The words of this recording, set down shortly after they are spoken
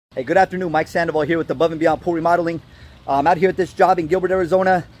Hey, good afternoon. Mike Sandoval here with Above and Beyond Pool Remodeling. I'm out here at this job in Gilbert,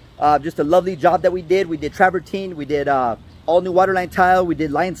 Arizona. Just a lovely job that we did. We did travertine, we did all new waterline tile, we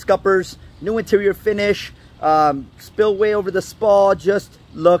did line scuppers, new interior finish, spillway over the spa. Just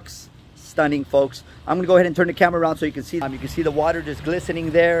looks stunning, folks. I'm gonna go ahead and turn the camera around so you can see. You can see the water just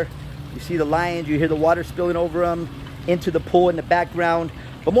glistening there. You see the lines, you hear the water spilling over them into the pool in the background.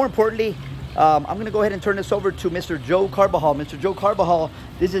 But more importantly, I'm going to go ahead and turn this over to Mr. Joe Carbajal. Mr. Joe Carbajal,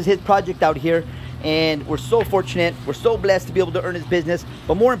 this is his project out here, and we're so fortunate, we're so blessed to be able to earn his business.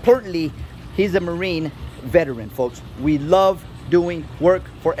 But more importantly, he's a Marine veteran, folks. We love doing work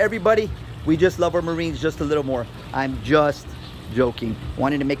for everybody. We just love our Marines just a little more. I'm just joking,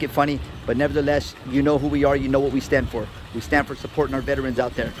 wanting to make it funny, but nevertheless, you know who we are, you know what we stand for. We stand for supporting our veterans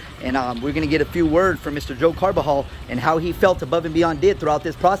out there. And we're gonna get a few words from Mr. Joe Carbajal and how he felt Above and Beyond did throughout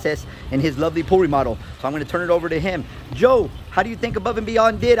this process in his lovely pool remodel. So I'm gonna turn it over to him. Joe, how do you think Above and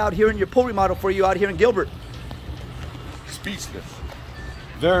Beyond did out here in your pool remodel for you out here in Gilbert? Speechless.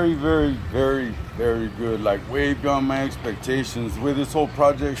 Very, very, very, very good. Like way beyond my expectations. The way this whole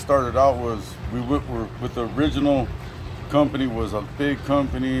project started out was we were with the original company, was a big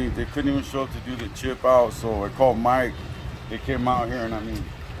company. They couldn't even show up to do the chip out, so I called Mike. They came out here, and I mean,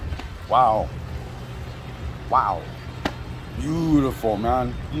 wow, beautiful,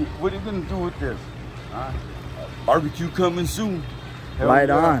 man. What are you gonna do with this? Barbecue coming soon. Right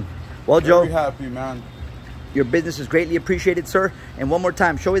on. Well, Joe, very happy, man. Your business is greatly appreciated, sir. And one more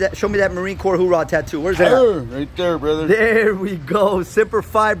time, show me that Marine Corps hoorah tattoo. Where's that? Right there, brother. There we go. Semper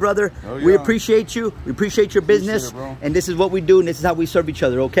Fi, brother. Oh, yeah. We appreciate you. We appreciate your business. Appreciate it, and this is what we do, and this is how we serve each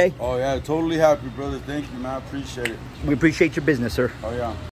other, okay? Oh, yeah. Totally happy, brother. Thank you, man. I appreciate it. We appreciate your business, sir. Oh, yeah.